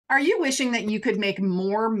Are you wishing that you could make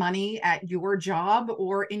more money at your job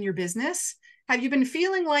or in your business? Have you been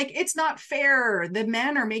feeling like it's not fair? The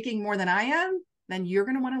men are making more than I am? Then you're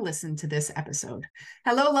going to want to listen to this episode.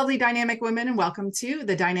 Hello, lovely dynamic women, and welcome to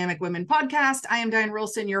the Dynamic Women Podcast. I am Diane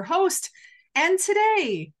Wilson, your host. And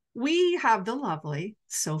today we have the lovely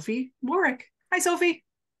Sophie Warwick. Hi, Sophie.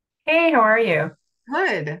 Hey, how are you?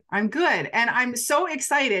 Good. I'm good. And I'm so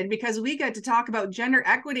excited because we get to talk about gender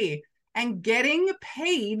equity and getting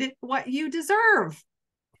paid what you deserve.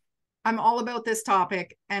 I'm all about this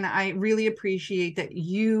topic, and I really appreciate that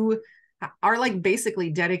you are like basically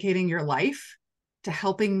dedicating your life to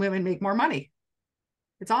helping women make more money.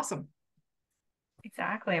 It's awesome.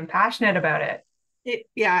 Exactly. I'm passionate about it.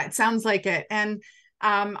 Yeah, it sounds like it. And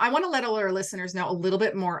I want to let all our listeners know a little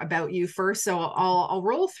bit more about you first. So I'll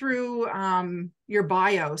roll through your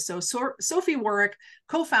bio. Sophie Warwick,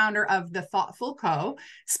 co-founder of The Thoughtful Co.,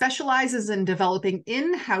 specializes in developing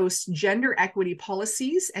in-house gender equity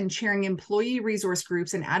policies and chairing employee resource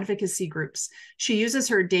groups and advocacy groups. She uses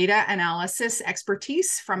her data analysis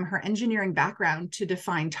expertise from her engineering background to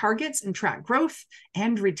define targets and track growth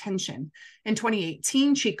and retention. In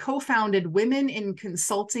 2018, she co-founded Women in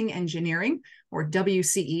Consulting Engineering, or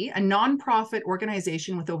WCE, a nonprofit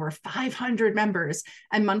organization with over 500 members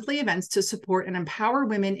and monthly events to support and empower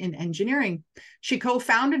women in engineering. She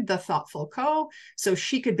co-founded The Thoughtful Co. so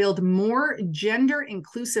she could build more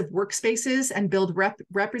gender-inclusive workspaces and build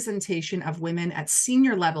representation of women at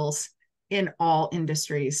senior levels in all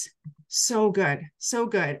industries. So good, so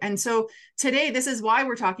good. And so today, this is why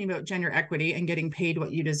we're talking about gender equity and getting paid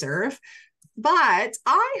what you deserve. But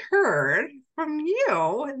I heard from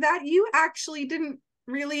you that you actually didn't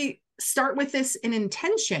really start with this in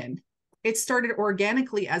intention. It started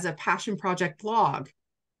organically as a passion project blog.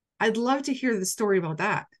 I'd love to hear the story about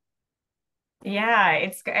that. Yeah,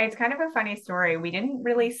 it's kind of a funny story. We didn't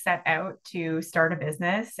really set out to start a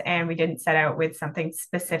business, and we didn't set out with something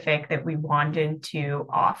specific that we wanted to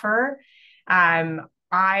offer. I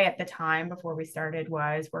at the time before we started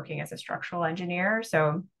was working as a structural engineer,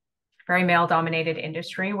 so very male dominated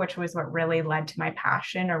industry, which was what really led to my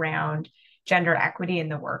passion around gender equity in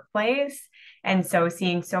the workplace. And so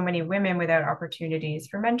seeing so many women without opportunities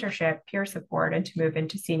for mentorship, peer support, and to move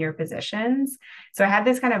into senior positions. So I had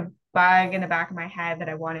this kind of bug in the back of my head that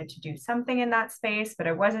I wanted to do something in that space, but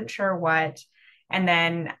I wasn't sure what. And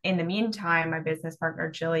then in the meantime, my business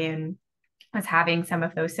partner, Jillian, was having some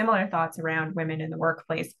of those similar thoughts around women in the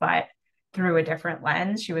workplace, but through a different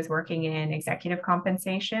lens. She was working in executive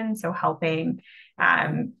compensation, so helping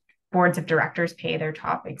boards of directors pay their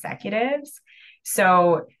top executives.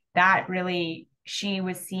 So that really, she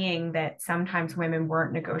was seeing that sometimes women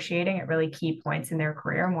weren't negotiating at really key points in their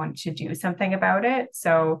career and wanted to do something about it.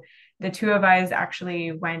 So the two of us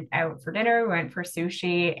actually went out for dinner, went for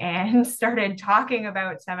sushi, and started talking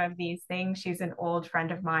about some of these things. She's an old friend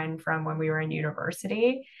of mine from when we were in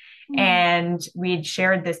university. And we'd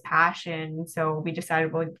shared this passion. So we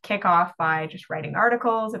decided we'll kick off by just writing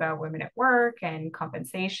articles about women at work and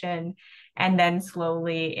compensation. And then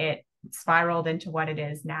slowly it spiraled into what it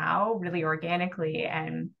is now, really organically.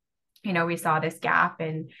 And we saw this gap,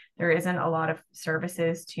 and there isn't a lot of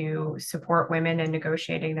services to support women in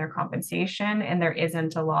negotiating their compensation. And there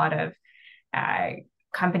isn't a lot of uh,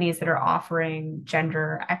 companies that are offering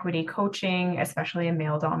gender equity coaching, especially in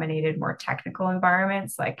male dominated, more technical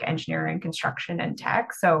environments like engineering, construction, and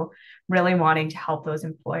tech. So, really wanting to help those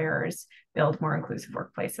employers build more inclusive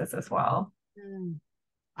workplaces as well.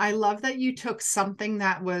 I love that you took something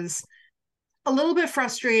that was a little bit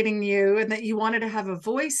frustrating you and that you wanted to have a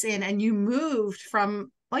voice in, and you moved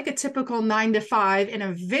from like a typical 9 to 5 in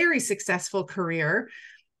a very successful career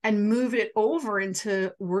and moved it over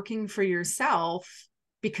into working for yourself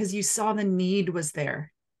because you saw the need was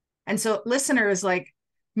there. And so listeners, like,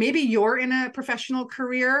 maybe you're in a professional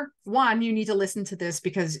career. One, you need to listen to this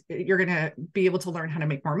because you're going to be able to learn how to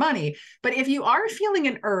make more money. But if you are feeling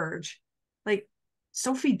an urge, like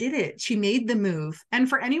Sophie did it, she made the move. And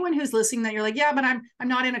for anyone who's listening that you're like, yeah, but I'm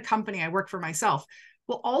not in a company, I work for myself.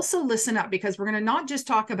 Well, also listen up, because we're going to not just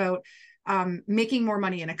talk about making more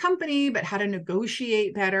money in a company, but how to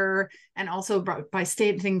negotiate better, and also by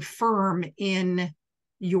staying firm in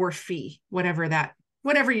your fee,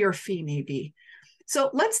 whatever your fee may be.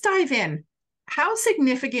 So let's dive in. How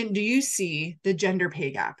significant do you see the gender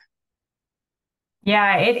pay gap?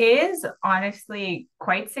 Yeah, it is honestly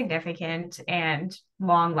quite significant and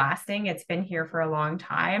long lasting. It's been here for a long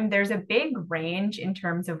time. There's a big range in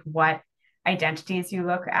terms of what identities you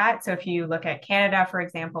look at. So if you look at Canada, for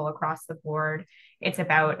example, across the board, it's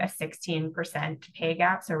about a 16% pay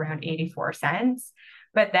gap, so around 84 cents.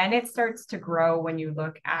 But then it starts to grow when you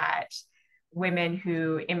look at women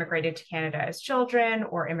who immigrated to Canada as children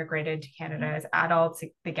or immigrated to Canada as adults.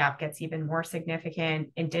 The gap gets even more significant.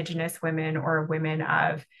 Indigenous women or women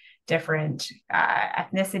of different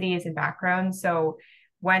ethnicities and backgrounds. So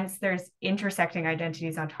once there's intersecting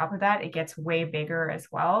identities on top of that, it gets way bigger as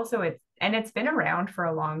well. So it's been around for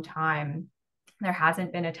a long time. There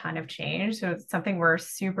hasn't been a ton of change. So it's something we're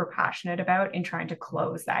super passionate about in trying to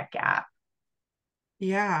close that gap.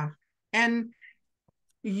 Yeah. And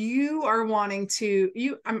you are wanting to,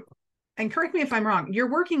 and correct me if I'm wrong,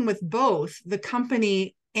 you're working with both the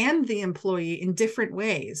company and the employee in different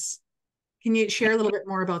ways. Can you share a little bit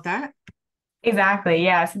more about that? Exactly.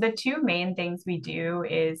 Yeah. So the two main things we do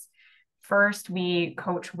is first, we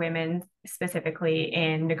coach women specifically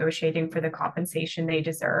in negotiating for the compensation they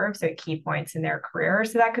deserve. So at key points in their career.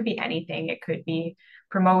 So that could be anything. It could be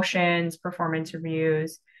promotions, performance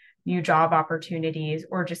reviews, new job opportunities,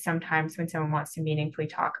 or just sometimes when someone wants to meaningfully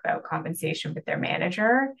talk about compensation with their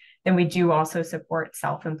manager. Then we do also support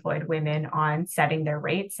self-employed women on setting their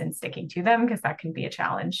rates and sticking to them, because that can be a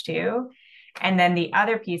challenge too. And then the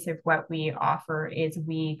other piece of what we offer is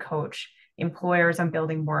we coach employers on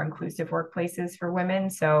building more inclusive workplaces for women.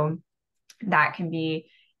 So that can be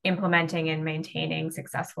implementing and maintaining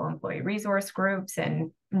successful employee resource groups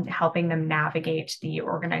and helping them navigate the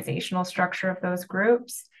organizational structure of those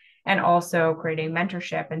groups, and also creating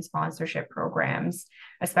mentorship and sponsorship programs,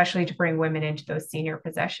 especially to bring women into those senior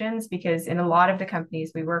positions. Because in a lot of the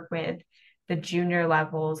companies we work with, the junior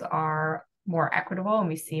levels are more equitable and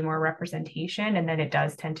we see more representation, and then it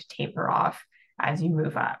does tend to taper off as you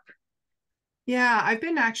move up. Yeah, I've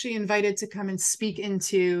been actually invited to come and speak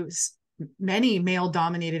into many male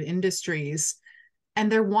dominated industries,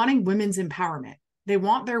 and they're wanting women's empowerment. They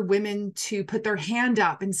want their women to put their hand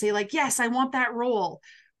up and say, like, yes, I want that role,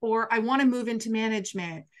 or I want to move into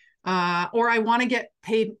management, or I want to get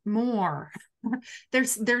paid more.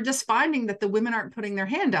 They're just finding that the women aren't putting their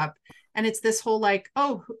hand up. And it's this whole like,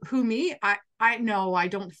 oh, who me? I know, I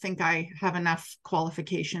don't think I have enough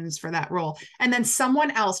qualifications for that role. And then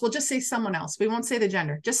someone else, we'll just say someone else, we won't say the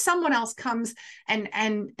gender, just someone else comes and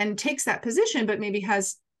takes that position, but maybe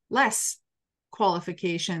has less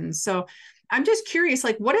qualifications. So I'm just curious,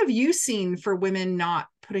 like, what have you seen for women not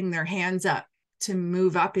putting their hands up to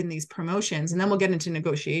move up in these promotions? And then we'll get into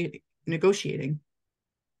negotiating.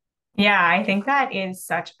 Yeah, I think that is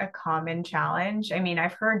such a common challenge. I mean,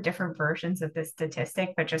 I've heard different versions of this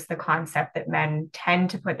statistic, but just the concept that men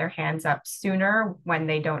tend to put their hands up sooner when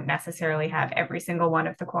they don't necessarily have every single one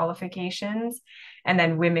of the qualifications. And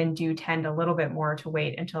then women do tend a little bit more to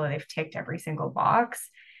wait until they've ticked every single box.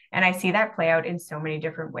 And I see that play out in so many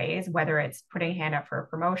different ways, whether it's putting a hand up for a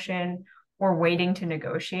promotion or waiting to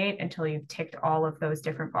negotiate until you've ticked all of those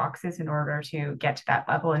different boxes in order to get to that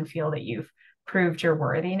level and feel that you've proved your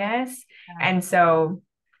worthiness. And so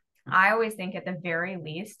I always think at the very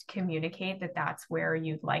least, communicate that that's where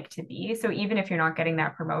you'd like to be. So even if you're not getting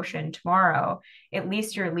that promotion tomorrow, at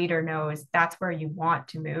least your leader knows that's where you want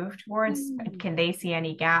to move towards. Can they see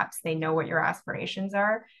any gaps? They know what your aspirations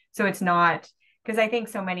are. So it's not, because I think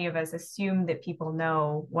so many of us assume that people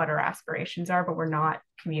know what our aspirations are, but we're not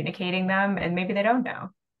communicating them, and maybe they don't know.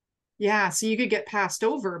 Yeah, so you could get passed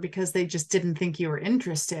over because they just didn't think you were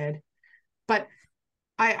interested. But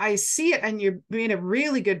I see it, and you made a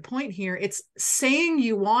really good point here. It's saying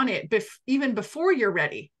you want it even before you're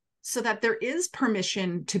ready, so that there is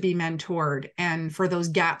permission to be mentored and for those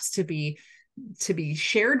gaps to be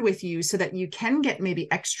shared with you, so that you can get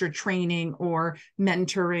maybe extra training or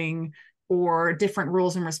mentoring or different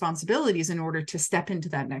roles and responsibilities in order to step into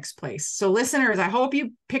that next place. So listeners, I hope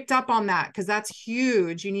you picked up on that, because that's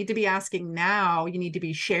huge. You need to be asking now. You need to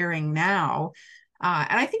be sharing now.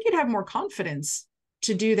 And I think you'd have more confidence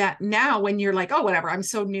to do that now, when you're like, oh, whatever, I'm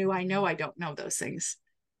so new, I know I don't know those things.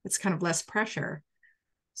 It's kind of less pressure.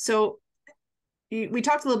 So we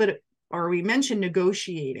talked a little bit, or we mentioned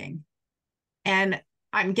negotiating. And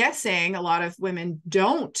I'm guessing a lot of women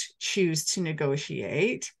don't choose to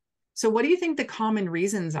negotiate. So what do you think the common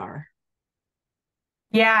reasons are?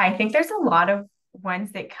 Yeah, I think there's a lot of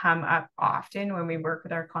ones that come up often when we work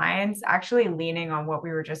with our clients, actually leaning on what we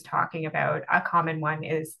were just talking about. A common one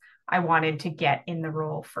is, I wanted to get in the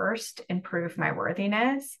role first and prove my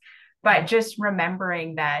worthiness. But just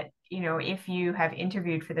remembering that, if you have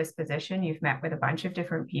interviewed for this position, you've met with a bunch of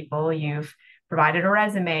different people, you've provided a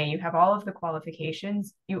resume, you have all of the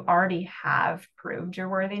qualifications, you already have proved your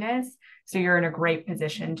worthiness. So you're in a great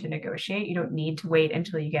position to negotiate. You don't need to wait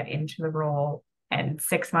until you get into the role and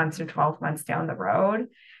 6 months or 12 months down the road.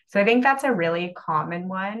 So I think that's a really common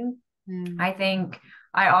one. I think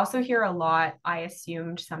I also hear a lot, I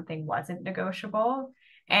assumed something wasn't negotiable.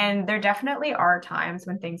 And there definitely are times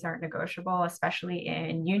when things aren't negotiable, especially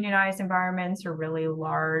in unionized environments or really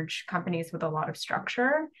large companies with a lot of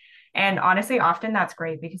structure. And honestly, often that's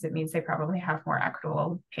great because it means they probably have more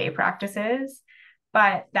equitable pay practices.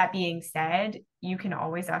 But that being said, you can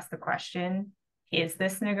always ask the question, is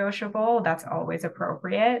this negotiable? That's always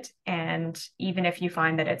appropriate. And even if you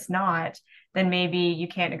find that it's not, then maybe you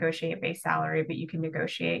can't negotiate base salary, but you can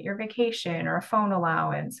negotiate your vacation or a phone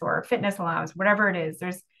allowance or fitness allowance, whatever it is.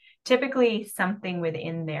 There's typically something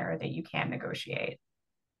within there that you can negotiate.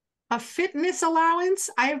 A fitness allowance?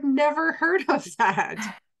 I've never heard of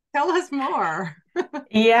that. Tell us more.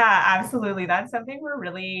 Yeah, absolutely. That's something we're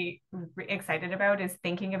really excited about is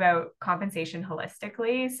thinking about compensation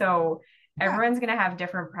holistically. So Yeah, everyone's going to have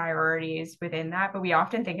different priorities within that, but we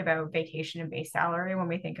often think about vacation and base salary when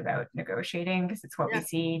we think about negotiating because it's what we yeah.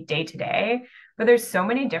 see day to day. But there's so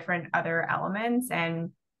many different other elements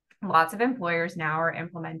and lots of employers now are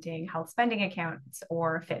implementing health spending accounts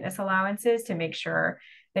or fitness allowances to make sure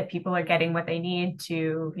that people are getting what they need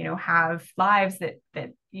to, have lives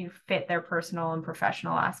that you fit their personal and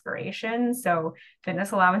professional aspirations. So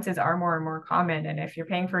fitness allowances are more and more common. And if you're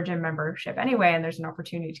paying for a gym membership anyway, and there's an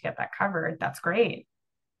opportunity to get that covered, that's great.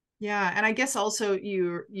 Yeah, and I guess also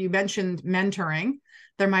you mentioned mentoring.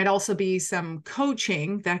 There might also be some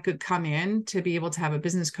coaching that could come in to be able to have a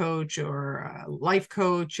business coach or a life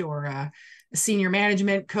coach or a senior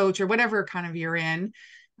management coach or whatever kind of you're in,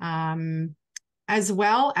 um, as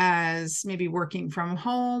well as maybe working from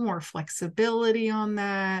home or flexibility on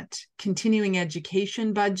that, continuing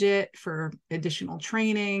education budget for additional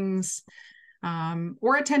trainings,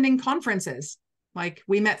 or attending conferences. Like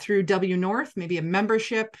we met through W North, maybe a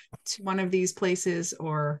membership to one of these places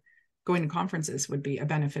or going to conferences would be a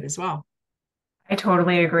benefit as well. I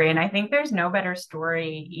totally agree. And I think there's no better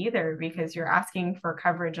story either because you're asking for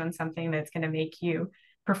coverage on something that's going to make you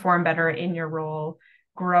perform better in your role,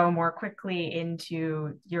 grow more quickly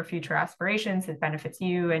into your future aspirations that benefits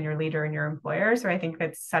you and your leader and your employer. So I think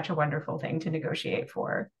that's such a wonderful thing to negotiate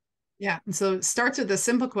for. Yeah. And so it starts with the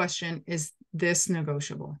simple question, is this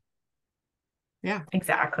negotiable? Yeah.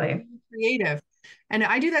 Exactly. Creative. And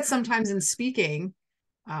I do that sometimes in speaking.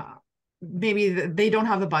 Uh, Maybe they don't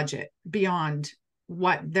have a budget beyond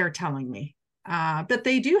what they're telling me. But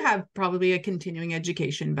they do have probably a continuing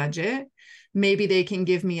education budget. Maybe they can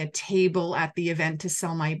give me a table at the event to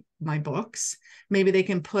sell my books. Maybe they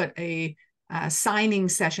can put a signing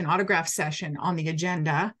session, autograph session on the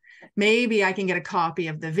agenda. Maybe I can get a copy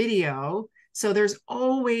of the video. So there's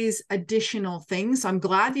always additional things. So I'm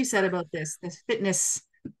glad you said about this fitness,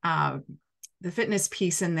 uh, the fitness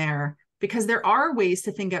piece in there, because there are ways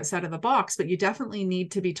to think outside of the box, but you definitely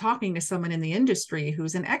need to be talking to someone in the industry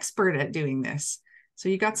who's an expert at doing this. So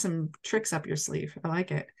you got some tricks up your sleeve. I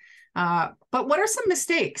like it. But what are some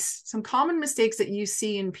mistakes, some common mistakes that you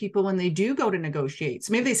see in people when they do go to negotiate?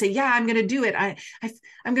 So maybe they say, yeah, I'm going to do it.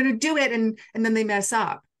 I'm going to do it. And then they mess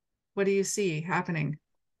up. What do you see happening?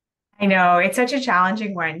 I know it's such a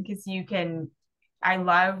challenging one because I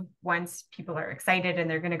love once people are excited and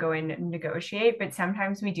they're going to go in and negotiate, but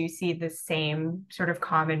sometimes we do see the same sort of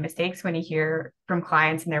common mistakes when you hear from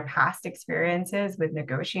clients and their past experiences with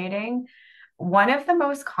negotiating. One of the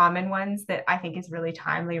most common ones that I think is really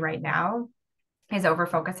timely right now is over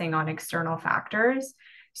focusing on external factors.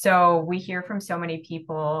 So we hear from so many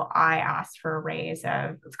people, I asked for a raise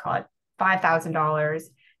of, let's call it $5,000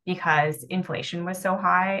 because inflation was so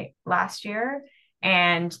high last year.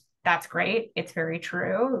 And that's great. It's very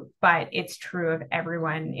true, but it's true of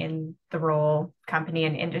everyone in the role, company,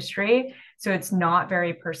 and industry. So it's not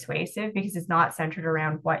very persuasive because it's not centered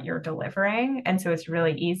around what you're delivering. And so it's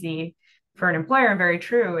really easy for an employer, and very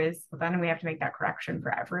true, is then we have to make that correction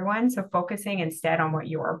for everyone. So focusing instead on what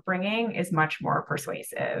you're bringing is much more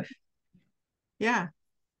persuasive. Yeah.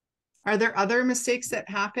 Are there other mistakes that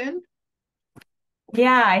happen?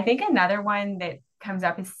 Yeah, I think another one that comes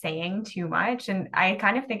up is saying too much. And I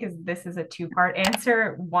kind of think this is a two-part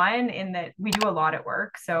answer. One, in that we do a lot at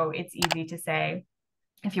work. So it's easy to say,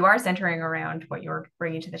 if you are centering around what you're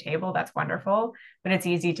bringing to the table, that's wonderful. But it's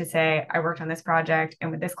easy to say, I worked on this project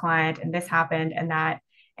and with this client and this happened and that.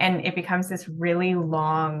 And it becomes this really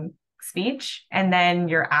long speech. And then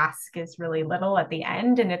your ask is really little at the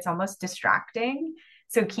end and it's almost distracting.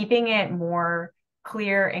 So keeping it more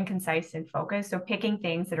clear and concise and focused. So picking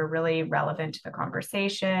things that are really relevant to the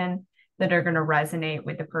conversation, that are going to resonate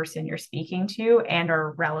with the person you're speaking to and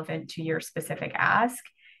are relevant to your specific ask.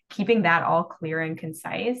 Keeping that all clear and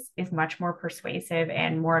concise is much more persuasive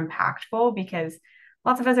and more impactful because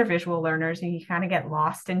lots of us are visual learners and you kind of get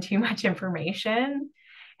lost in too much information.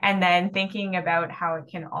 And then thinking about how it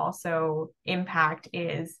can also impact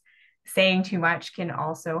is saying too much can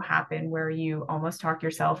also happen where you almost talk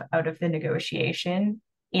yourself out of the negotiation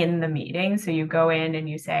in the meeting. So you go in and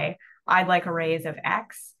you say, I'd like a raise of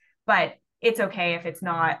X, but it's okay if it's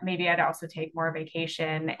not. Maybe I'd also take more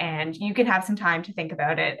vacation, and you can have some time to think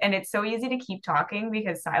about it. And it's so easy to keep talking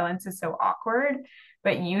because silence is so awkward,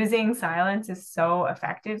 but using silence is so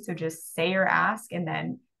effective. So just say your ask and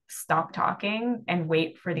then stop talking and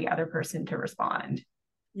wait for the other person to respond.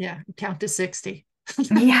 Yeah, count to 60.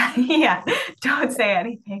 Yeah, yeah. Don't say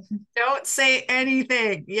anything. Don't say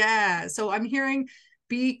anything. Yeah. So I'm hearing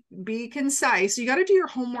be concise. You got to do your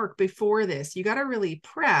homework before this. You got to really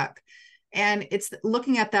prep. And it's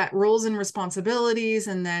looking at that roles and responsibilities,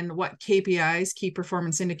 and then what KPIs, key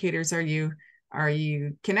performance indicators, are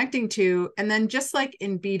you connecting to? And then just like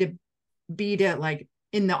in B to like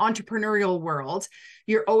in the entrepreneurial world,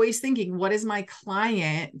 you're always thinking, what is my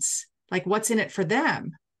client like? What's in it for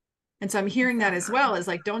them? And so I'm hearing that as well, is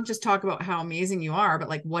like, don't just talk about how amazing you are, but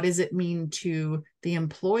like, what does it mean to the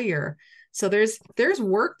employer? So there's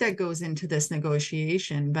work that goes into this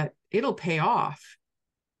negotiation, but it'll pay off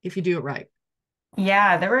if you do it right.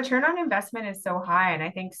 Yeah, the return on investment is so high. And I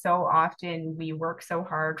think so often we work so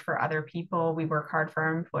hard for other people, we work hard for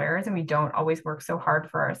our employers, and we don't always work so hard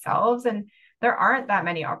for ourselves. And there aren't that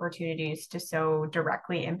many opportunities to so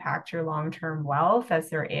directly impact your long-term wealth as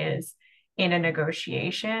there is in a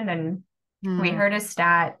negotiation. And we heard a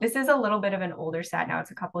stat. This is a little bit of an older stat now. It's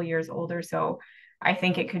a couple years older. So I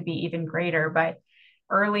think it could be even greater. But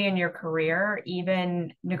early in your career,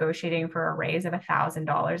 even negotiating for a raise of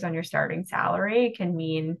 $1,000 on your starting salary can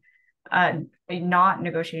mean not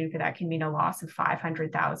negotiating for that can mean a loss of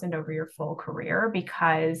 500,000 over your full career,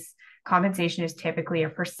 because compensation is typically a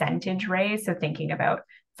percentage raise. So thinking about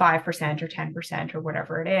 5% or 10% or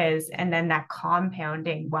whatever it is, and then that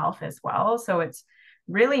compounding wealth as well. So it's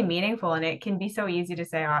really meaningful, and it can be so easy to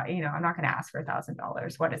say, I'm not going to ask for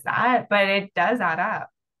 $1,000. What is that? But it does add up.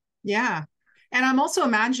 Yeah. And I'm also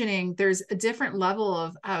imagining there's a different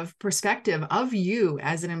level of perspective of you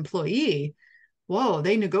as an employee. Whoa,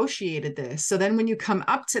 they negotiated this. So then when you come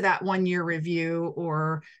up to that 1 year review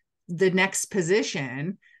or the next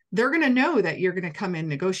position, they're going to know that you're going to come in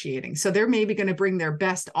negotiating. So they're maybe going to bring their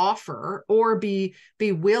best offer or be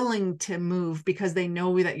willing to move because they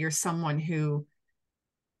know that you're someone who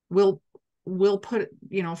will put,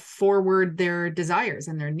 forward their desires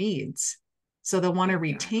and their needs. So they'll want to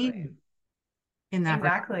retain you in that.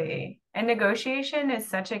 Exactly. And negotiation is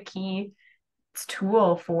such a key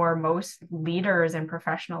tool for most leaders and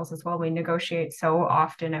professionals as well. We negotiate so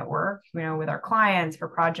often at work, with our clients, for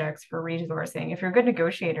projects, for resourcing. If you're a good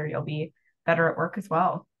negotiator, you'll be better at work as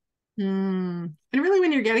well. And really,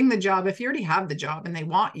 when you're getting the job, if you already have the job and they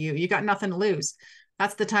want you, you got nothing to lose.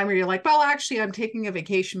 That's the time where you're like, well, actually, I'm taking a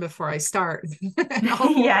vacation before I start.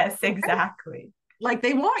 Yes, exactly. Like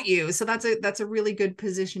they want you. So that's a really good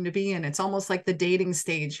position to be in. It's almost like the dating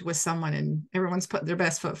stage with someone and everyone's putting their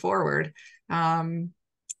best foot forward.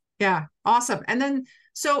 Yeah, awesome. And then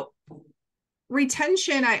so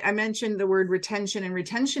retention, I mentioned the word retention, and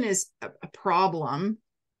retention is a problem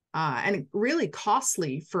and really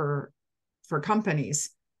costly for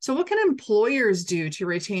companies. So what can employers do to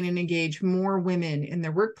retain and engage more women in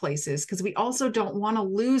their workplaces? Because we also don't want to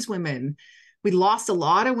lose women. We lost a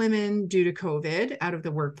lot of women due to COVID out of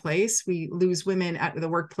the workplace. We lose women out of the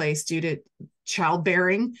workplace due to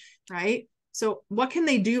childbearing, right? So what can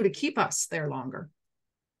they do to keep us there longer?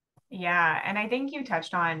 Yeah, and I think you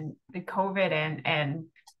touched on the COVID and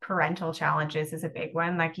parental challenges is a big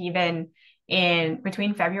one. Like even in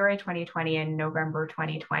between February 2020 and November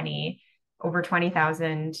 2020, over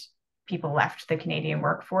 20,000 people left the Canadian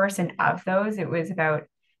workforce. And of those, it was about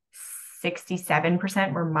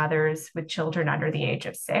 67% were mothers with children under the age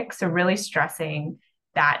of 6. So really stressing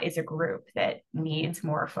that is a group that needs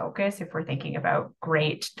more focus if we're thinking about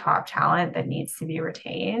great top talent that needs to be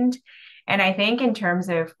retained. And I think in terms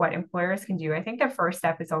of what employers can do, I think the first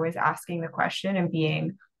step is always asking the question and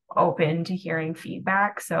being open to hearing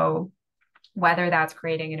feedback. So whether that's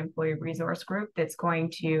creating an employee resource group that's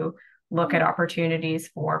going to look at opportunities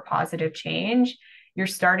for positive change, you're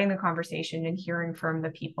starting the conversation and hearing from the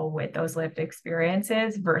people with those lived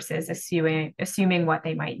experiences versus assuming what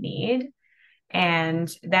they might need. And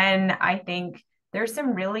then I think there's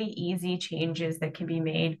some really easy changes that can be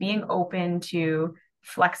made, being open to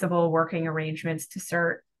flexible working arrangements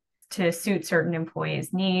to suit certain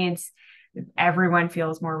employees' needs. Everyone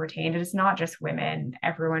feels more retained. It's not just women.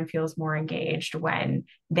 Everyone feels more engaged when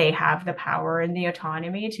they have the power and the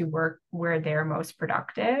autonomy to work where they're most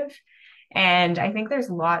productive. And I think there's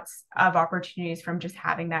lots of opportunities from just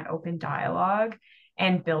having that open dialogue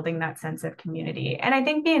and building that sense of community. And I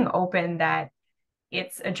think being open that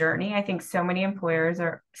it's a journey. I think so many employers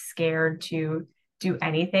are scared to do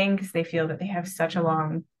anything because they feel that they have such a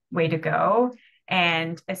long way to go.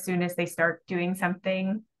 And as soon as they start doing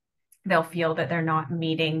something, they'll feel that they're not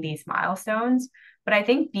meeting these milestones. But I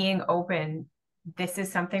think being open, this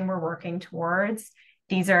is something we're working towards.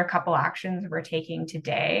 These are a couple actions we're taking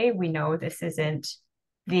today. We know this isn't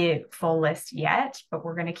the full list yet, but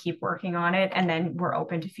we're going to keep working on it. And then we're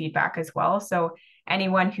open to feedback as well. So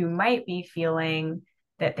anyone who might be feeling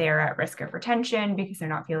that they're at risk of retention because they're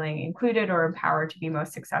not feeling included or empowered to be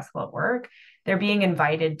most successful at work, they're being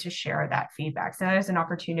invited to share that feedback. So there's an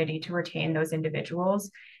opportunity to retain those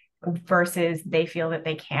individuals versus they feel that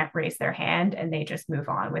they can't raise their hand and they just move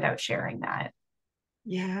on without sharing that.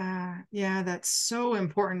 Yeah, that's so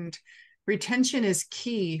important. Retention is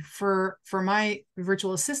key for my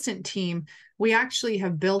virtual assistant team. We actually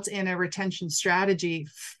have built in a retention strategy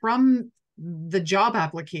from the job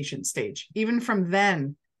application stage. Even from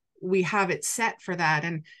then, we have it set for that.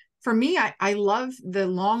 And for me, I love the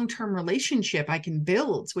long-term relationship I can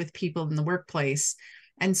build with people in the workplace.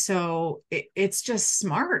 And so it's just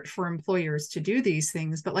smart for employers to do these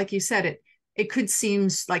things. But like you said, it could seem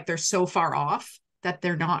like they're so far off that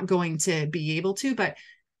they're not going to be able to. But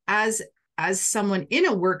as someone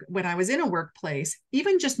when I was in a workplace,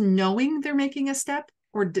 even just knowing they're making a step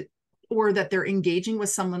or that they're engaging with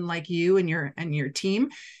someone like you and your team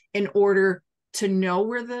in order to know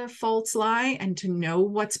where the faults lie and to know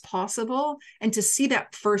what's possible and to see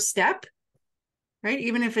that first step, right?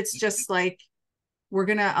 Even if it's just like, we're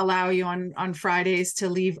going to allow you on Fridays to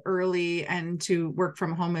leave early and to work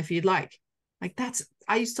from home if you'd like.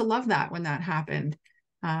 I used to love that when that happened.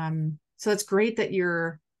 So it's great that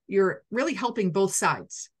you're really helping both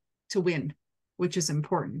sides to win, which is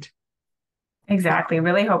important. Exactly.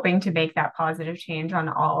 Really hoping to make that positive change on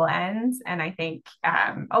all ends. And I think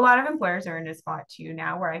a lot of employers are in a spot too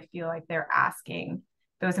now where I feel like they're asking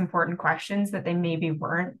those important questions that they maybe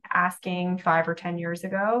weren't asking 5 or 10 years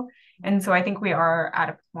ago. And so I think we are at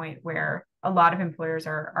a point where a lot of employers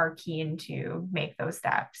are keen to make those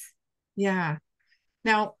steps. Yeah.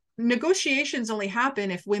 Now, negotiations only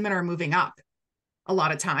happen if women are moving up a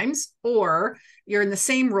lot of times, or you're in the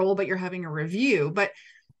same role, but you're having a review. But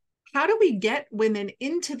how do we get women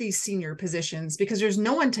into these senior positions? Because there's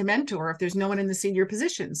no one to mentor if there's no one in the senior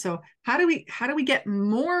position. So how do we get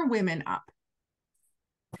more women up?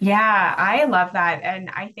 Yeah, I love that. And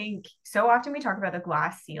I think so often we talk about the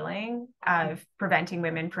glass ceiling of preventing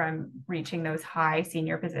women from reaching those high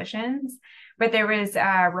senior positions. But there was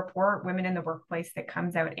a report, Women in the Workplace, that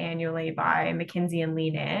comes out annually by McKinsey and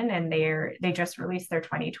Lean In, and they just released their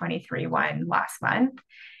 2023 one last month.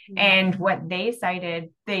 And what they cited,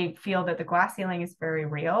 they feel that the glass ceiling is very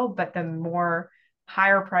real, but the more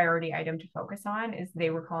higher priority item to focus on is they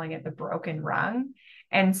were calling it the broken rung.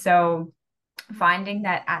 And so finding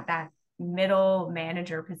that at that middle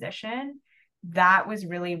manager position, that was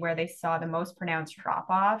really where they saw the most pronounced drop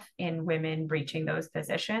off in women reaching those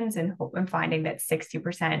positions and finding that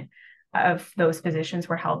 60% of those positions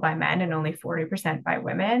were held by men and only 40% by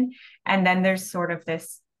women. And then there's sort of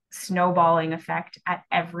this snowballing effect at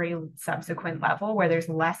every subsequent level where there's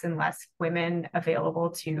less and less women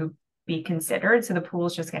available to be considered. So the pool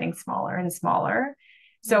is just getting smaller and smaller.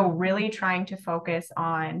 So really trying to focus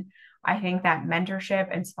on, I think, that mentorship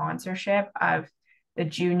and sponsorship of the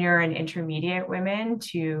junior and intermediate women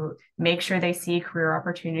to make sure they see career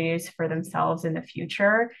opportunities for themselves in the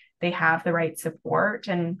future. They have the right support.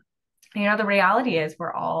 And, the reality is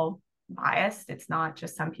we're all biased. It's not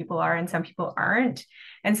just some people are and some people aren't.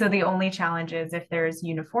 And so the only challenge is if there's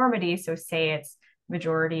uniformity. So say it's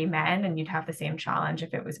majority men and you'd have the same challenge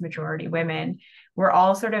if it was majority women. We're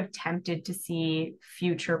all sort of tempted to see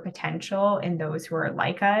future potential in those who are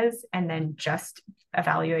like us and then just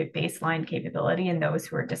evaluate baseline capability in those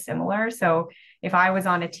who are dissimilar. So if I was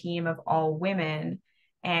on a team of all women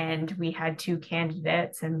and we had two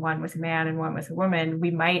candidates and one was a man and one was a woman,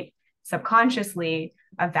 we might subconsciously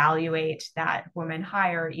evaluate that woman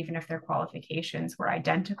higher, even if their qualifications were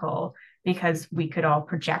identical, because we could all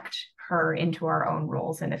project her into our own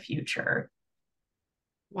roles in the future.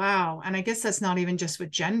 Wow. And I guess that's not even just with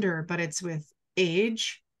gender, but it's with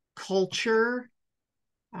age, culture,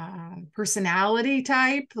 personality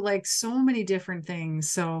type, like so many different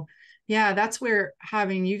things. So yeah, that's where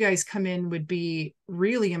having you guys come in would be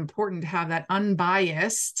really important, to have that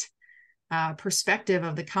unbiased perspective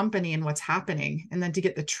of the company and what's happening, and then to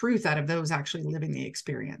get the truth out of those actually living the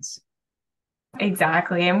experience.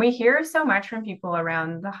 Exactly. And we hear so much from people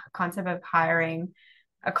around the concept of hiring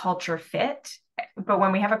a culture fit. But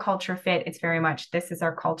when we have a culture fit, it's very much this is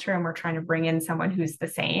our culture and we're trying to bring in someone who's the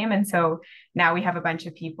same. And so now we have a bunch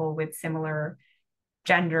of people with similar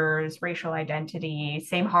genders, racial identity,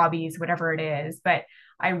 same hobbies, whatever it is. But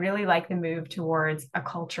I really like the move towards a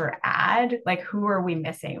culture add. Like, who are we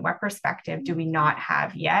missing? What perspective do we not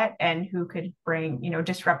have yet? And who could bring,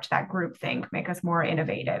 disrupt that group think, make us more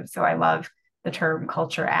innovative? So I love the term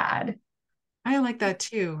culture add. I like that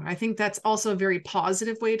too. I think that's also a very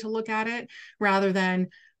positive way to look at it rather than,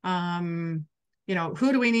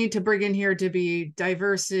 who do we need to bring in here to be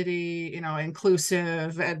diversity,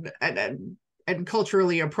 inclusive and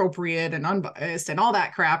culturally appropriate and unbiased and all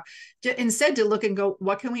that crap. Instead, to look and go,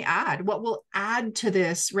 what can we add? What will add to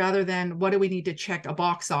this rather than what do we need to check a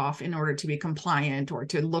box off in order to be compliant or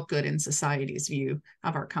to look good in society's view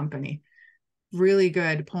of our company? Really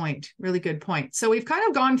good point. Really good point. So we've kind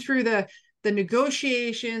of gone through the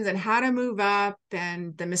negotiations and how to move up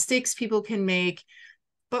and the mistakes people can make.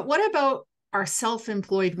 But what about our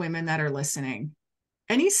self-employed women that are listening?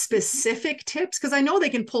 Any specific tips? Because I know they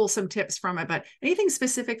can pull some tips from it, but anything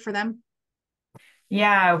specific for them?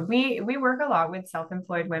 Yeah, we work a lot with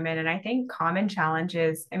self-employed women, and I think common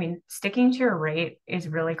challenges, I mean, sticking to your rate is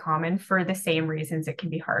really common for the same reasons it can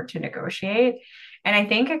be hard to negotiate. And I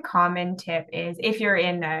think a common tip is if you're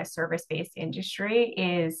in a service-based industry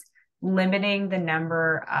is limiting the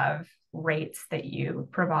number of rates that you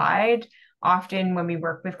provide. Often when we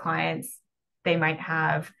work with clients, they might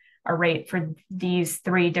have a rate for these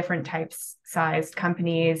three different types sized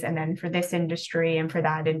companies, and then for this industry and for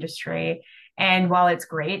that industry. And while it's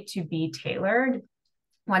great to be tailored,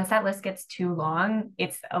 once that list gets too long,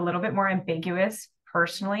 it's a little bit more ambiguous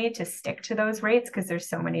personally to stick to those rates because there's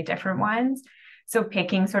so many different ones. So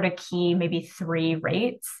picking sort of key, maybe three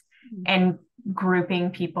rates and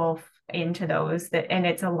grouping people into those and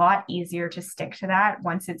it's a lot easier to stick to that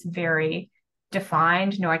once it's very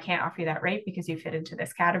defined. No, I can't offer you that rate because you fit into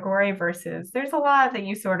this category versus there's a lot that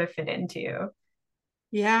you sort of fit into.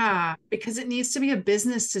 Yeah, because it needs to be a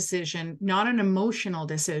business decision, not an emotional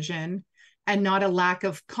decision and not a lack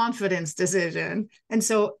of confidence decision. And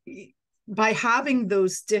so by having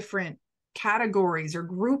those different categories or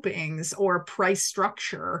groupings or price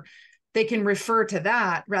structure, they can refer to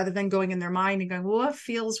that rather than going in their mind and going, well, what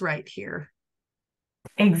feels right here?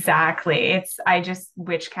 Exactly.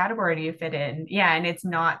 Which category do you fit in? Yeah. And it's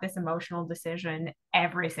not this emotional decision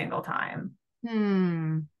every single time.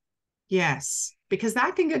 Hmm. Yes, because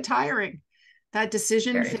that can get tiring. That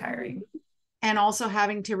decision Very fatigue, tiring. and also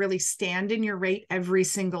having to really stand in your rate every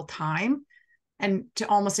single time and to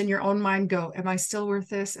almost in your own mind go, am I still worth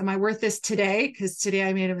this? Am I worth this today? Because today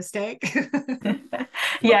I made a mistake.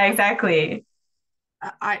 Yeah, exactly.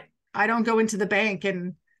 I I don't go into the bank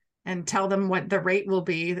and tell them what the rate will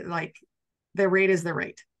be. Like the rate is the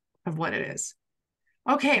rate of what it is.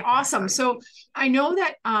 Okay, awesome. Exactly. So I know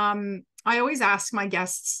that I always ask my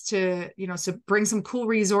guests to, so bring some cool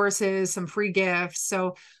resources, some free gifts.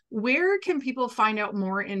 So where can people find out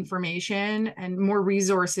more information and more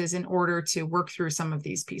resources in order to work through some of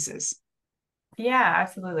these pieces? Yeah,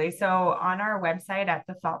 absolutely. So on our website at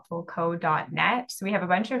thethoughtfulco.net, so we have a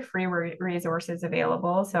bunch of free resources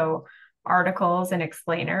available. So articles and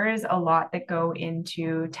explainers, a lot that go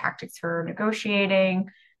into tactics for negotiating,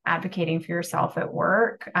 advocating for yourself at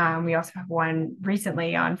work. We also have one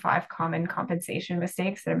recently on 5 common compensation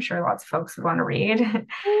mistakes that I'm sure lots of folks would want to read.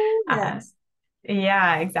 uh, Yes.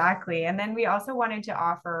 Yeah, exactly. And then we also wanted to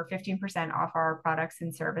offer 15% off our products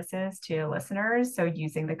and services to listeners. So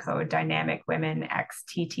using the code Dynamic Women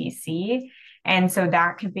XTTC. And so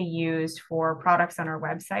that can be used for products on our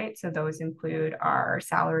website. So those include our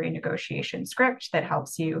salary negotiation script that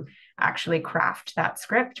helps you actually craft that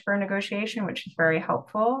script for a negotiation, which is very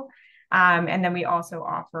helpful. And then we also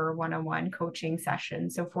offer one-on-one coaching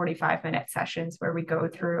sessions, so 45-minute sessions where we go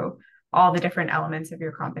through all the different elements of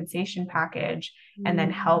your compensation package and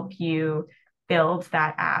then help you build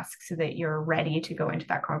that ask so that you're ready to go into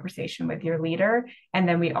that conversation with your leader. And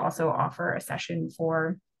then we also offer a session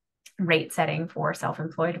for rate setting for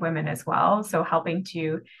self-employed women as well. So helping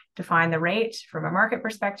to define the rate from a market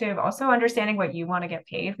perspective, also understanding what you want to get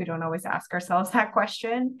paid. We don't always ask ourselves that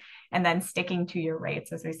question. And then sticking to your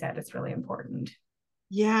rates, as we said, is really important.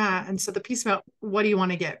 Yeah. And so the piece about what do you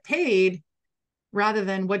want to get paid? rather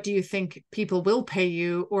than what do you think people will pay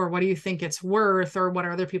you, or what do you think it's worth, or what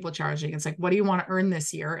are other people charging? It's like, what do you want to earn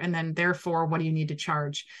this year? And then therefore, what do you need to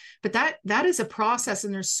charge? But that is a process,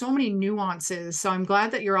 and there's so many nuances. So I'm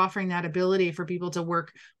glad that you're offering that ability for people to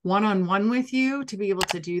work one-on-one with you to be able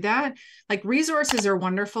to do that. Like, resources are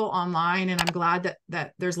wonderful online, and I'm glad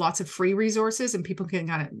that there's lots of free resources and people can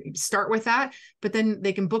kind of start with that, but then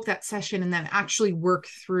they can book that session and then actually work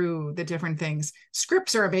through the different things.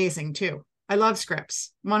 Scripts are amazing too. I love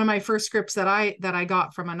scripts. One of my first scripts that I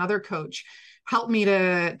got from another coach helped me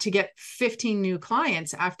to get 15 new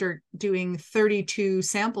clients after doing 32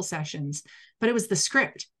 sample sessions. But it was the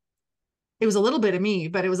script. It was a little bit of me,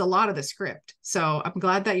 but it was a lot of the script. So I'm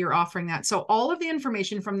glad that you're offering that. So all of the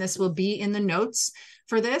information from this will be in the notes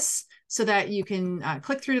for this, so that you can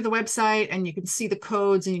click through to the website and you can see the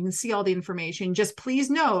codes and you can see all the information. Just please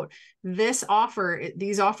note, these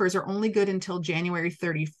offers are only good until January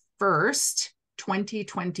 31st,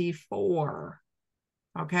 2024.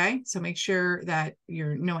 Okay, so make sure that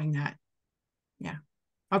you're knowing that. Yeah.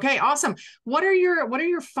 Okay, awesome. What are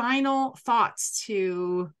your final thoughts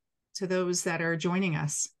to those that are joining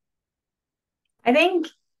us? I think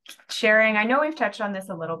sharing, I know we've touched on this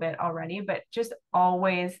a little bit already, but just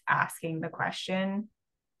always asking the question,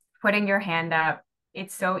 putting your hand up.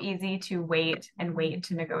 It's so easy to wait and wait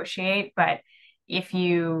to negotiate, but if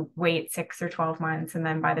you wait 6 or 12 months and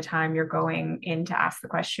then by the time you're going in to ask the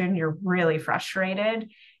question, you're really frustrated,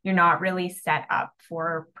 you're not really set up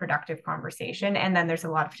for productive conversation. And then there's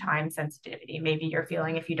a lot of time sensitivity. Maybe you're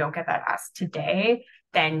feeling if you don't get that asked today,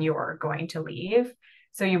 then you're going to leave.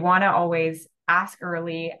 So you want to always ask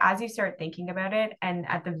early as you start thinking about it. And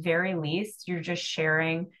at the very least, you're just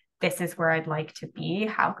sharing, this is where I'd like to be.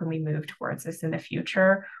 How can we move towards this in the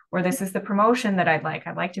future? Or this is the promotion that I'd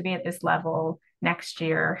like to be at this level next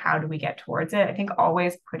year. How do we get towards it? I think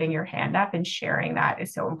always putting your hand up and sharing that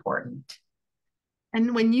is so important.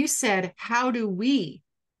 And when you said, how do we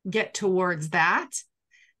get towards that?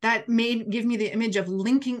 That give me the image of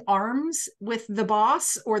linking arms with the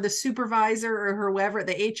boss or the supervisor or whoever,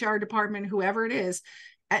 the HR department, whoever it is,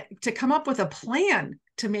 to come up with a plan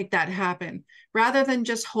to make that happen, rather than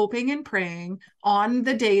just hoping and praying on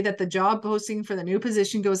the day that the job posting for the new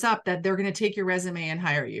position goes up that they're going to take your resume and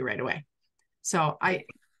hire you right away. So I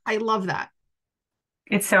love that.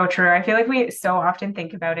 It's so true. I feel like we so often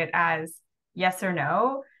think about it as yes or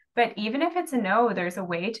no, but even if it's a no, there's a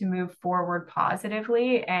way to move forward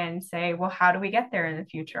positively and say, well, how do we get there in the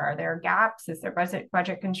future? Are there gaps? Is there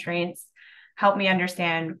budget constraints? Help me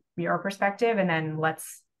understand your perspective, and then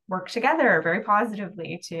let's work together very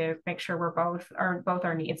positively to make sure both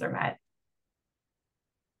our needs are met.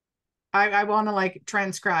 I want to like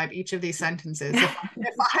transcribe each of these sentences.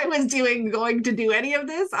 If I was going to do any of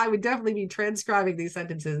this, I would definitely be transcribing these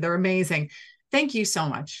sentences. They're amazing. Thank you so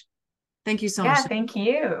much. Thank you so much. Yeah, thank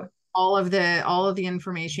you. All of the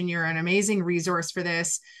information. You're an amazing resource for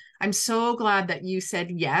this. I'm so glad that you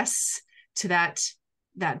said yes to that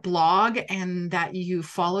blog, and that you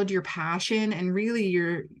followed your passion, and really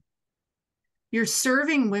you're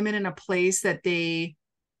serving women in a place that they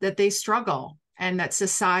struggle, and that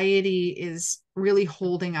society is really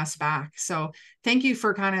holding us back. So thank you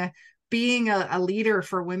for kind of being a leader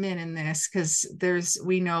for women in this, because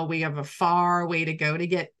we know we have a far way to go to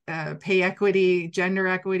get pay equity, gender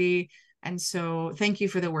equity. And so thank you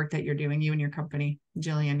for the work that you're doing, you and your company,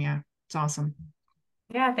 Jillian. Yeah, it's awesome.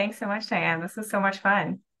 Yeah, thanks so much, Diane. This was so much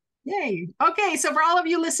fun. Yay. Okay, so for all of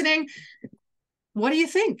you listening, what do you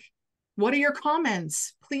think? What are your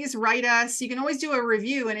comments? Please write us. You can always do a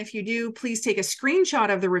review. And if you do, please take a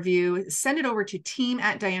screenshot of the review, send it over to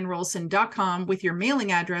team@dianerolston.com with your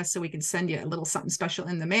mailing address so we can send you a little something special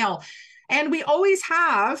in the mail. And we always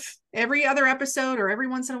have, every other episode or every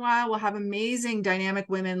once in a while, we'll have amazing dynamic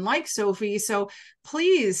women like Sophie. So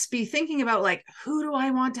please be thinking about, like, who do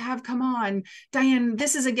I want to have come on? Diane,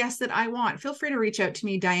 this is a guest that I want. Feel free to reach out to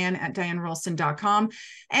me, Diane@dianerolston.com,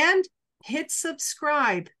 and hit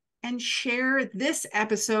subscribe and share this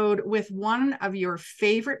episode with one of your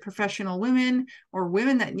favorite professional women or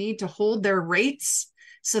women that need to hold their rates,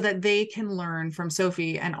 so that they can learn from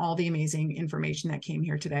Sophie and all the amazing information that came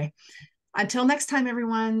here today. Until next time,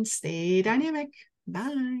 everyone, stay dynamic.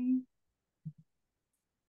 Bye.